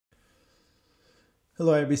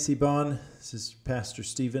Hello, IBC Bonn. This is Pastor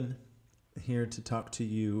Stephen here to talk to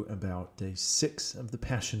you about day 6 of the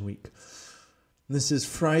Passion Week. This is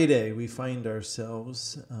Friday. We find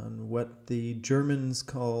ourselves on what the Germans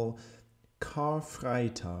call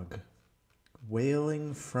Karfreitag,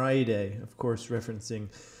 Wailing Friday, of course referencing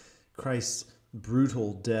Christ's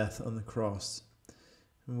brutal death on the cross.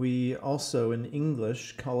 We also, in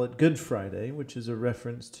English, call it Good Friday, which is a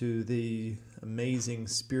reference to the amazing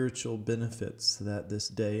spiritual benefits that this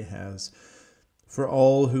day has for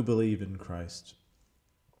all who believe in Christ.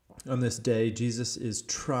 On this day, Jesus is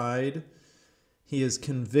tried, he is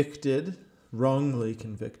convicted, wrongly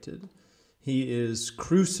convicted, he is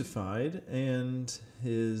crucified, and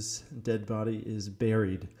his dead body is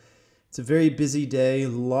buried. It's a very busy day.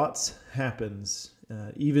 Lots happens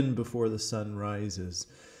even before the sun rises.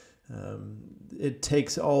 It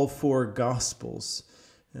takes all 4 Gospels.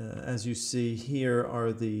 As you see, here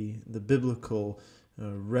are the biblical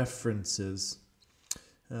references.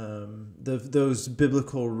 Those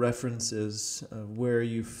biblical references where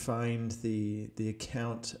you find the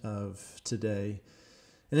account of today.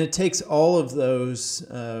 And it takes all of those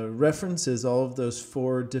references, all of those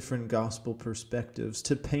 4 different gospel perspectives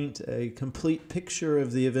to paint a complete picture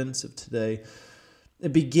of the events of today.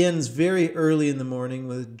 It begins very early in the morning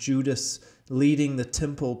with Judas leading the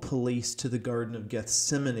temple police to the Garden of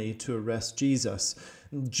Gethsemane to arrest Jesus.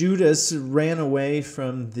 Judas ran away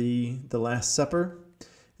from the Last Supper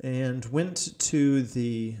and went to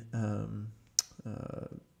the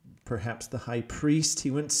perhaps the high priest.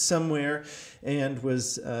 He went somewhere and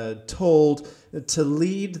was told to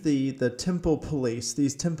lead the temple police.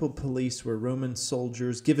 These temple police were Roman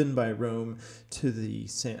soldiers given by Rome to the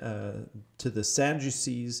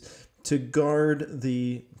Sadducees to guard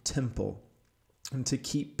the temple and to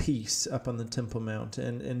keep peace up on the Temple Mount.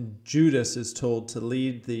 And Judas is told to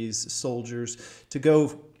lead these soldiers to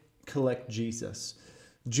go collect Jesus.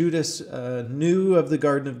 Judas knew of the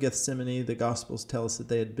Garden of Gethsemane. The Gospels tell us that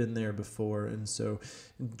they had been there before, and so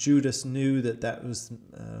Judas knew that that was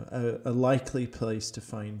a likely place to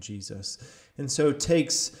find Jesus. And so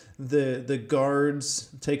takes the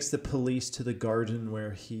police to the garden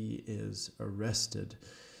where he is arrested.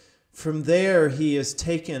 From there, he is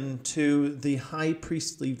taken to the high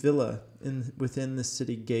priestly villa within the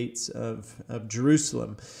city gates of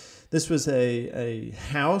Jerusalem. This was a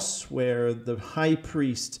house where the high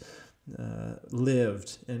priest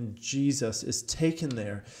lived, and Jesus is taken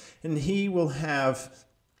there. And he will have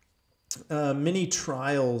many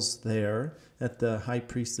trials there at the high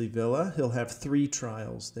priestly villa. He'll have 3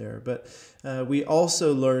 trials there. But we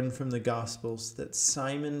also learn from the Gospels that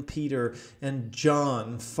Simon, Peter, and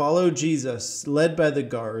John follow Jesus, led by the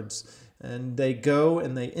guards, and they go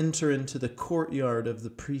and they enter into the courtyard of the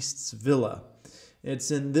priest's villa.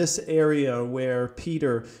 It's in this area where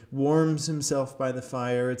Peter warms himself by the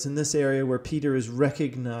fire. It's in this area where Peter is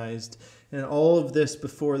recognized, and all of this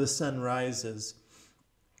before the sun rises.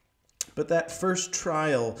 But that first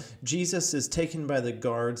trial, Jesus is taken by the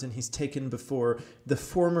guards, and he's taken before the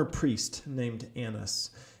former priest named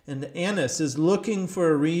Annas. And Annas is looking for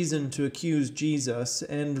a reason to accuse Jesus,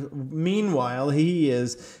 and meanwhile he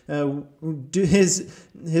is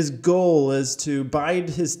his goal is to bide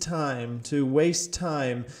his time, to waste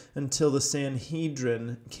time until the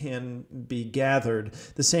Sanhedrin can be gathered.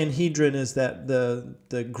 The Sanhedrin is that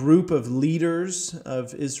the group of leaders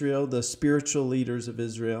of Israel, the spiritual leaders of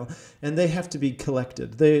Israel, and they have to be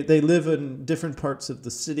collected. They live in different parts of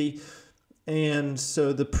the city, and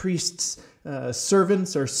so the priests'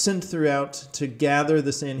 servants are sent throughout to gather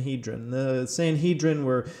the Sanhedrin. The Sanhedrin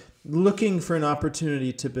were looking for an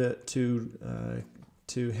opportunity to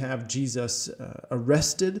have Jesus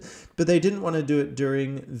arrested, but they didn't want to do it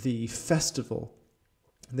during the festival.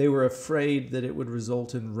 They were afraid that it would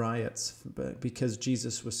result in riots because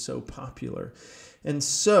Jesus was so popular. And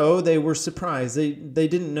so they were surprised. They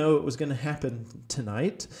didn't know it was going to happen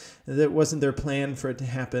tonight. That wasn't their plan for it to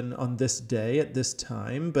happen on this day at this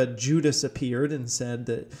time. But Judas appeared and said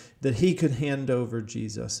that he could hand over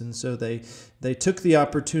Jesus. And so they took the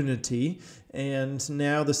opportunity, and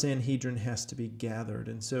now the Sanhedrin has to be gathered.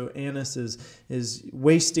 And so Annas is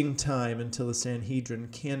wasting time until the Sanhedrin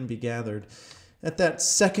can be gathered. At that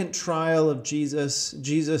second trial of Jesus,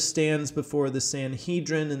 Jesus stands before the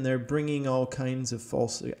Sanhedrin, and they're bringing all kinds of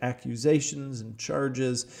false accusations and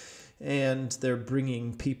charges, and they're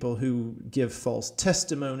bringing people who give false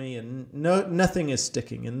testimony, and nothing is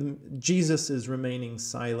sticking, and Jesus is remaining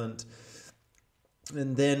silent.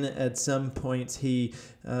 And then at some point he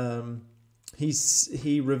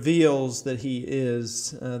reveals that he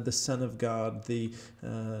is the Son of God, the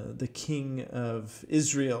King of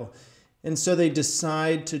Israel. And so they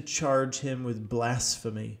decide to charge him with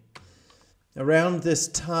blasphemy. Around this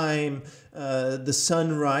time, the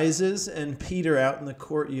sun rises, and Peter out in the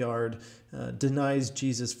courtyard denies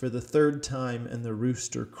Jesus for the third time, and the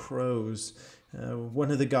rooster crows.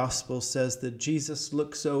 One of the Gospels says that Jesus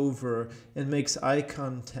looks over and makes eye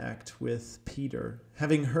contact with Peter.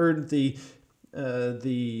 Having heard the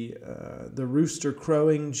rooster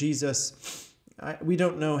crowing, Jesus, we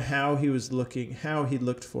don't know how he was looking, how he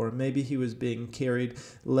looked for him. Maybe he was being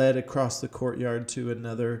led across the courtyard to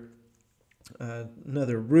another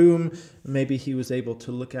room. Maybe he was able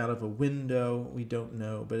to look out of a window. We don't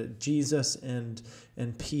know. But Jesus and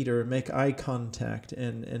Peter make eye contact,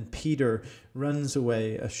 and Peter runs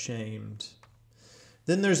away ashamed.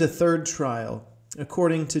 Then there's a third trial.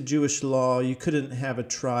 According to Jewish law, you couldn't have a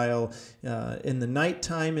trial in the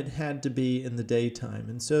nighttime. It had to be in the daytime.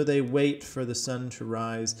 And so they wait for the sun to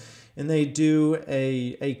rise, and they do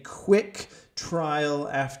a quick trial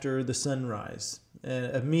after the sunrise.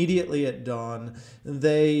 Immediately at dawn,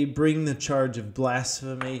 they bring the charge of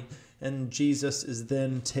blasphemy, and Jesus is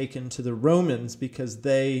then taken to the Romans because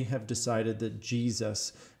they have decided that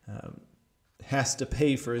Jesus has to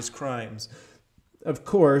pay for his crimes. Of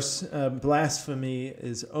course, blasphemy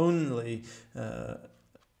is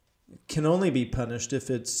can only be punished if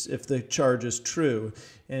the charge is true,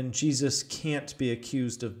 and Jesus can't be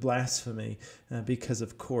accused of blasphemy because,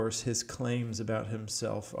 of course, his claims about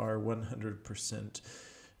himself are 100%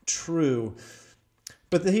 true.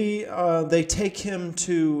 But they take him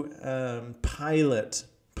to Pilate.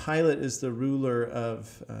 Pilate is the ruler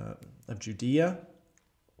of Judea.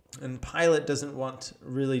 And Pilate doesn't want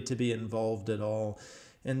really to be involved at all.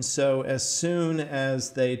 And so as soon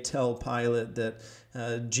as they tell Pilate that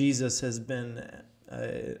Jesus has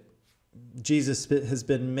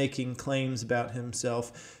been making claims about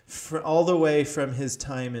himself all the way from his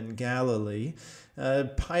time in Galilee,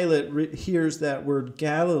 Pilate hears that word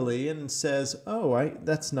Galilee and says,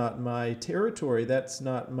 that's not my territory, that's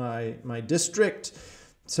not my district.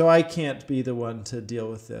 So I can't be the one to deal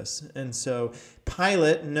with this. And so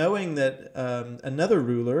Pilate, knowing that another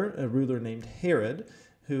ruler, a ruler named Herod,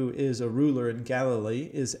 who is a ruler in Galilee,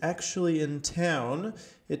 is actually in town.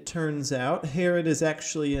 It turns out Herod is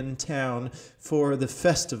actually in town for the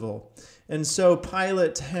festival. And so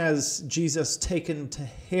Pilate has Jesus taken to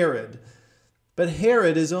Herod. But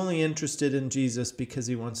Herod is only interested in Jesus because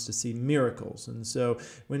he wants to see miracles. And so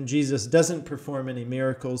when Jesus doesn't perform any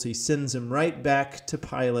miracles, he sends him right back to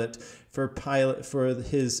Pilate for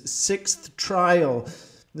his sixth trial.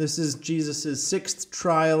 This is Jesus' sixth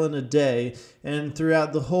trial in a day. And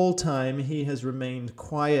throughout the whole time, he has remained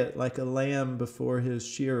quiet like a lamb before his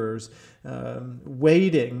shearers,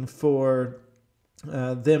 waiting for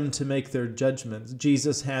them to make their judgments.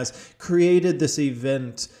 Jesus has created this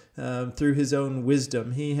event through his own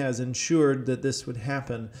wisdom. He has ensured that this would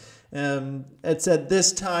happen. It's at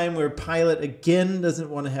this time where Pilate again doesn't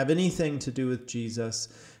want to have anything to do with Jesus.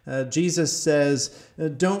 Jesus says,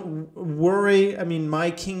 don't worry. I mean,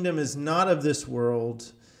 my kingdom is not of this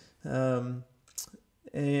world. And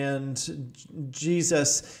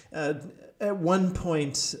Jesus at one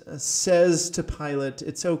point says to Pilate,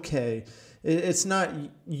 it's okay. It's not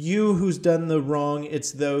you who's done the wrong,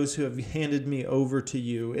 it's those who have handed me over to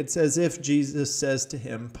you. It's as if Jesus says to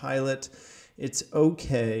him, Pilate, it's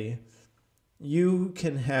okay. You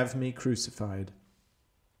can have me crucified.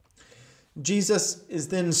 Jesus is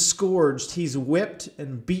then scourged. He's whipped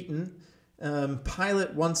and beaten.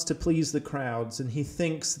 Pilate wants to please the crowds, and he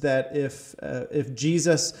thinks that if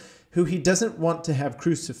Jesus, who he doesn't want to have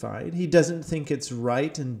crucified, he doesn't think it's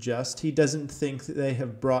right and just, he doesn't think that they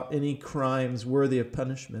have brought any crimes worthy of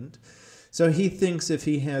punishment. So he thinks if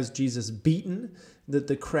he has Jesus beaten, that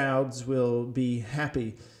the crowds will be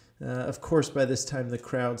happy. Of course, by this time the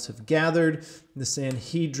crowds have gathered. The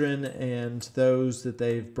Sanhedrin and those that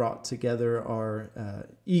they've brought together are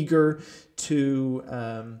eager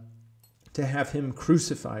to have him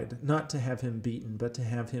crucified, not to have him beaten, but to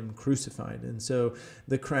have him crucified. And so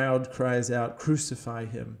the crowd cries out, crucify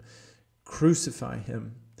him, crucify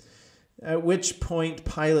him. At which point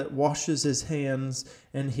Pilate washes his hands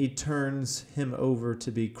and he turns him over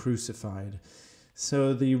to be crucified.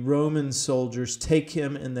 So the Roman soldiers take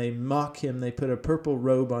him and they mock him. They put a purple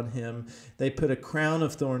robe on him. They put a crown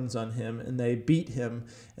of thorns on him, and they beat him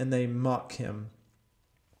and they mock him.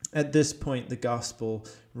 At this point, the gospel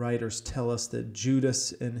writers tell us that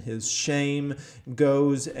Judas, in his shame,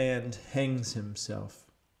 goes and hangs himself.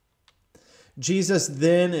 Jesus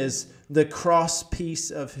then is the cross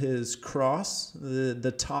piece of his cross,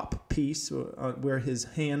 the top piece where his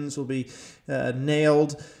hands will be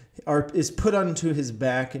nailed. is put onto his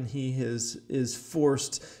back, and he is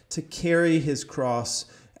forced to carry his cross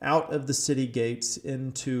out of the city gates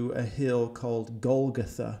into a hill called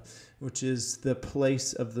Golgotha, which is the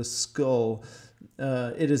place of the skull.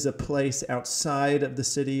 It is a place outside of the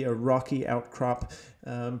city, a rocky outcrop,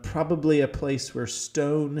 probably a place where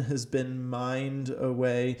stone has been mined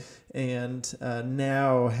away, and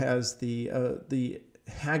now has the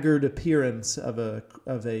haggard appearance of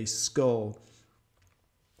a skull.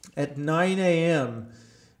 At 9 a.m.,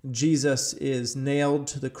 Jesus is nailed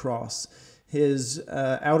to the cross. His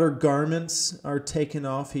outer garments are taken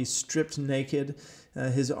off. He's stripped naked.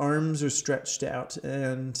 His arms are stretched out,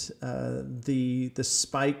 and the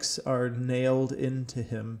spikes are nailed into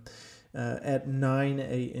him at 9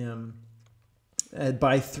 a.m.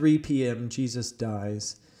 By 3 p.m., Jesus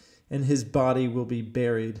dies, and his body will be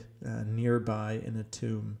buried nearby in a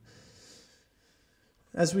tomb.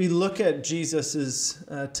 As we look at Jesus'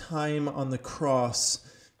 time on the cross,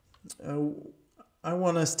 I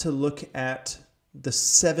want us to look at the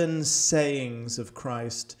 7 sayings of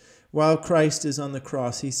Christ. While Christ is on the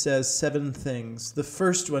cross, he says 7 things. The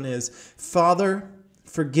first one is, "Father,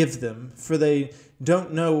 forgive them, for they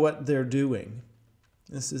don't know what they're doing."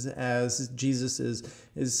 This is as Jesus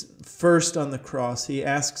is first on the cross. He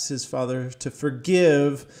asks his Father to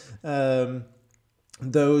forgive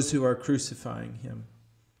those who are crucifying him.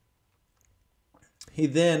 He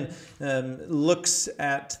then looks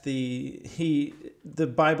at the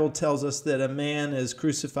Bible tells us that a man is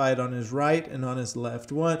crucified on his right and on his left.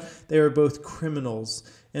 They are both criminals,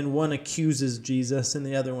 and one accuses Jesus and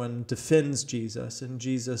the other one defends Jesus. And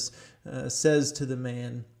Jesus says to the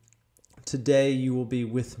man, "Today you will be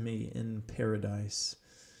with me in paradise."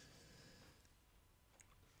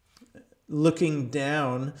 Looking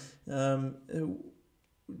down,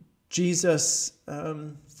 Jesus...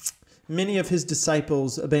 Many of his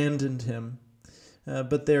disciples abandoned him,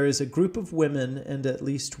 but there is a group of women and at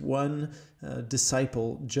least one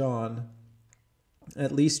disciple, John,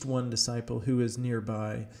 at least one disciple who is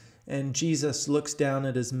nearby. And Jesus looks down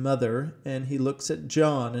at his mother, and he looks at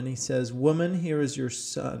John, and he says, "Woman, here is your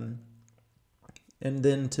son." And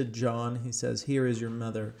then to John, he says, "Here is your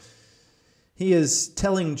mother." He is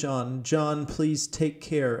telling John, "John, please take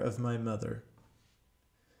care of my mother."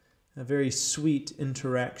 A very sweet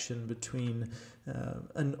interaction between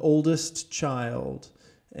an oldest child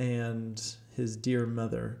and his dear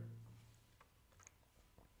mother.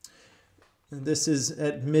 And this is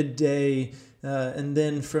at midday, and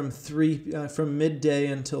then from midday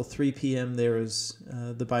until 3 p.m. there is,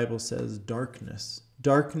 the Bible says, darkness.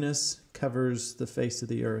 Darkness covers the face of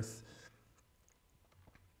the earth.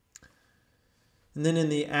 And then in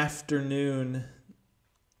the afternoon,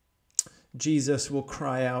 Jesus will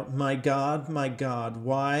cry out, my God,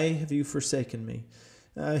 why have you forsaken me?"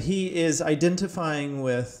 He is identifying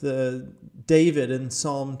with David in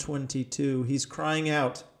Psalm 22. He's crying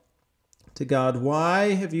out to God,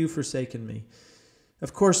 "Why have you forsaken me?"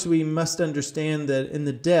 Of course, we must understand that in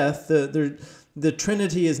the death, the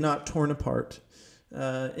Trinity is not torn apart.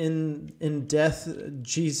 In death,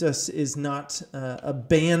 Jesus is not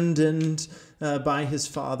abandoned by his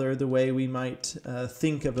Father the way we might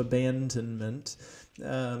think of abandonment.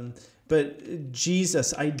 But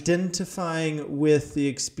Jesus, identifying with the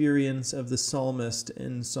experience of the psalmist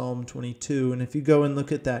in Psalm 22, and if you go and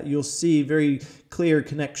look at that, you'll see very clear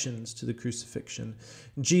connections to the crucifixion.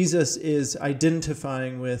 Jesus is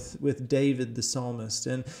identifying with David the psalmist,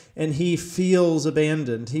 and he feels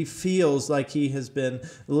abandoned. He feels like he has been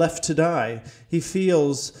left to die. He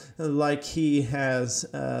feels like he has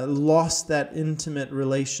lost that intimate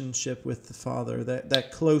relationship with the Father,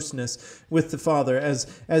 that closeness with the Father.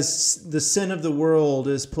 As the sin of the world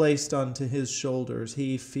is placed onto his shoulders,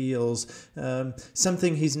 he feels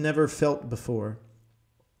something he's never felt before,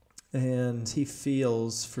 and he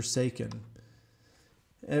feels forsaken.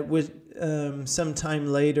 Sometime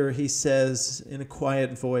later, he says in a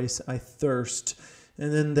quiet voice, "I thirst."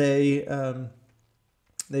 And then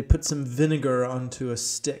they put some vinegar onto a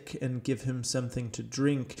stick and give him something to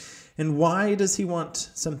drink. And why does he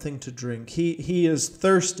want something to drink? He is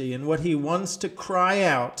thirsty, and what he wants to cry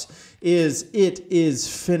out is, "It is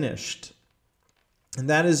finished." And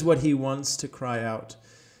that is what he wants to cry out.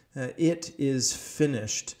 It is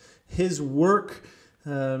finished. His work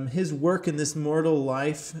in this mortal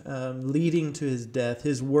life, leading to his death,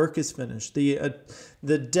 his work is finished.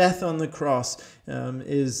 The death on the cross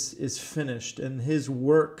is finished, and his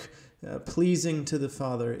work pleasing to the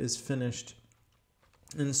Father is finished.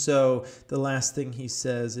 And so the last thing he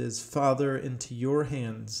says is, "Father, into your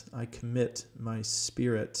hands I commit my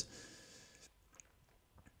spirit."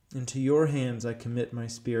 Into your hands I commit my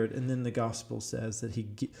spirit. And then the gospel says that he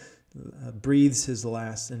breathes his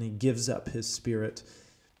last and he gives up his spirit.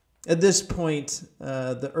 At this point,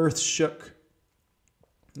 the earth shook.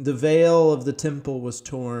 The veil of the temple was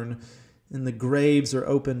torn, and the graves are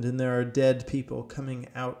opened, and there are dead people coming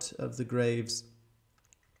out of the graves.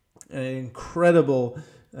 An incredible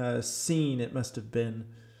scene it must have been.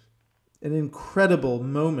 An incredible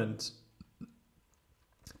moment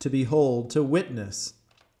to behold, to witness.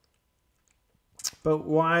 But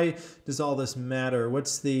why does all this matter?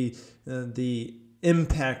 What's the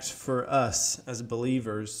impact for us as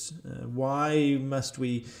believers? Why must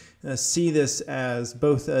we see this as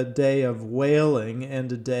both a day of wailing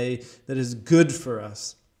and a day that is good for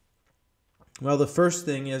us? Well, the first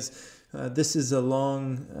thing is this is a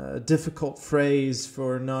long, difficult phrase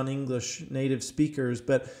for non-English native speakers,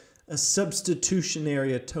 but a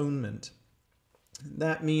substitutionary atonement.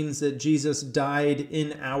 That means that Jesus died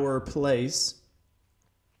in our place,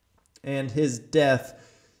 and his death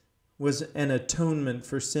was an atonement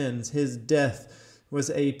for sins. His death was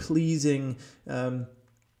a pleasing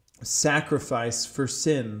sacrifice for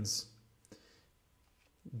sins.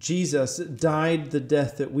 Jesus died the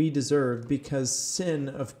death that we deserved because sin,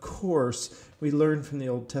 of course, we learn from the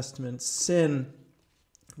Old Testament, sin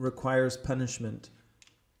requires punishment.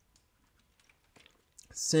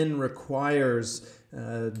 Sin requires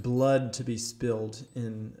blood to be spilled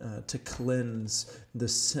to cleanse the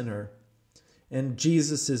sinner. And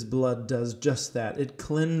Jesus' blood does just that. It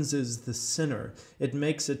cleanses the sinner. It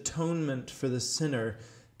makes atonement for the sinner,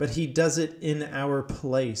 but he does it in our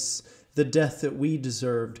place. The death that we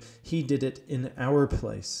deserved, he did it in our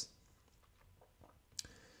place.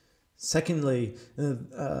 Secondly,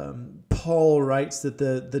 Paul writes that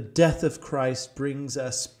the death of Christ brings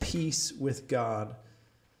us peace with God.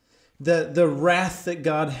 The wrath that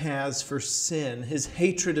God has for sin, his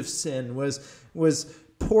hatred of sin, was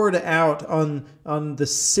poured out on the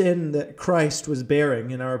sin that Christ was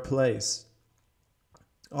bearing in our place.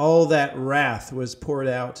 All that wrath was poured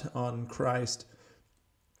out on Christ.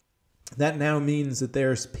 That now means that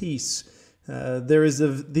there's peace. There is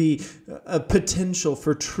a potential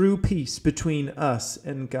for true peace between us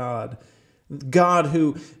and God. God,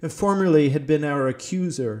 who formerly had been our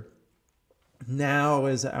accuser, now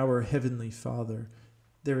is our heavenly Father.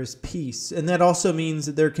 There is peace. And that also means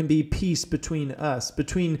that there can be peace between us,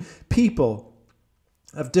 between people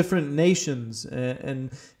of different nations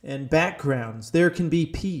and backgrounds. There can be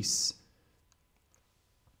peace.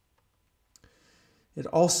 It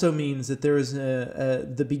also means that there is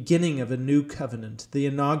the beginning of a new covenant, the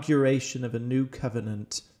inauguration of a new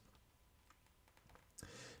covenant.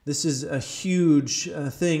 This is a huge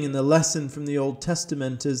thing in the lesson from the Old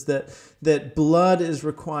Testament, is that blood is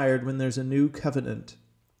required when there's a new covenant.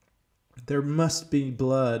 There must be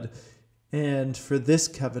blood. And for this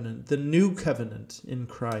covenant, the new covenant in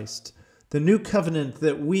Christ, the new covenant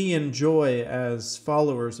that we enjoy as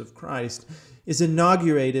followers of Christ, is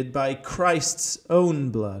inaugurated by Christ's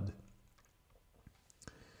own blood.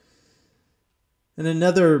 And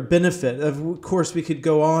another benefit, of course we could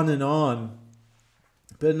go on,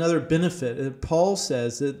 but another benefit, Paul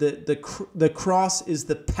says that the cross is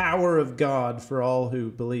the power of God for all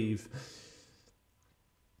who believe.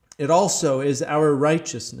 It also is our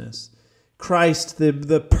righteousness. Christ,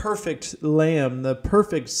 the perfect Lamb, the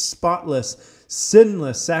perfect, spotless,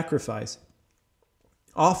 sinless sacrifice,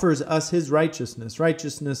 offers us his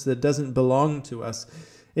righteousness that doesn't belong to us.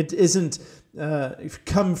 It isn't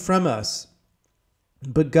come from us,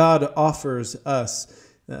 but God offers us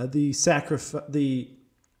the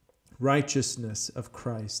righteousness of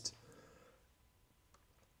Christ.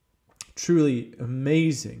 Truly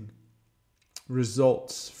amazing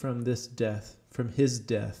results from this death, from his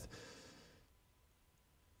death.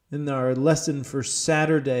 In our lesson for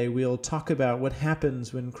Saturday, we'll talk about what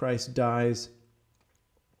happens when Christ dies.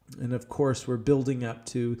 And of course, we're building up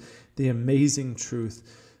to the amazing truth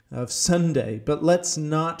of Sunday. But let's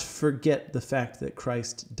not forget the fact that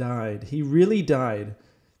Christ died. He really died.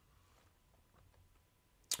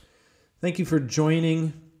 Thank you for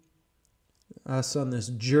joining us on this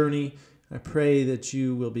journey. I pray that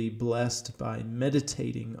you will be blessed by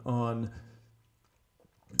meditating on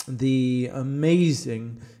the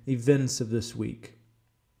amazing events of this week.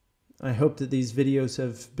 I hope that these videos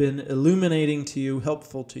have been illuminating to you,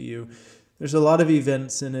 helpful to you. There's a lot of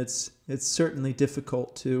events, and it's certainly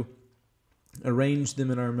difficult to arrange them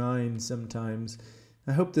in our minds sometimes.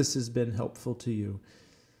 I hope this has been helpful to you.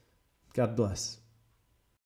 God bless.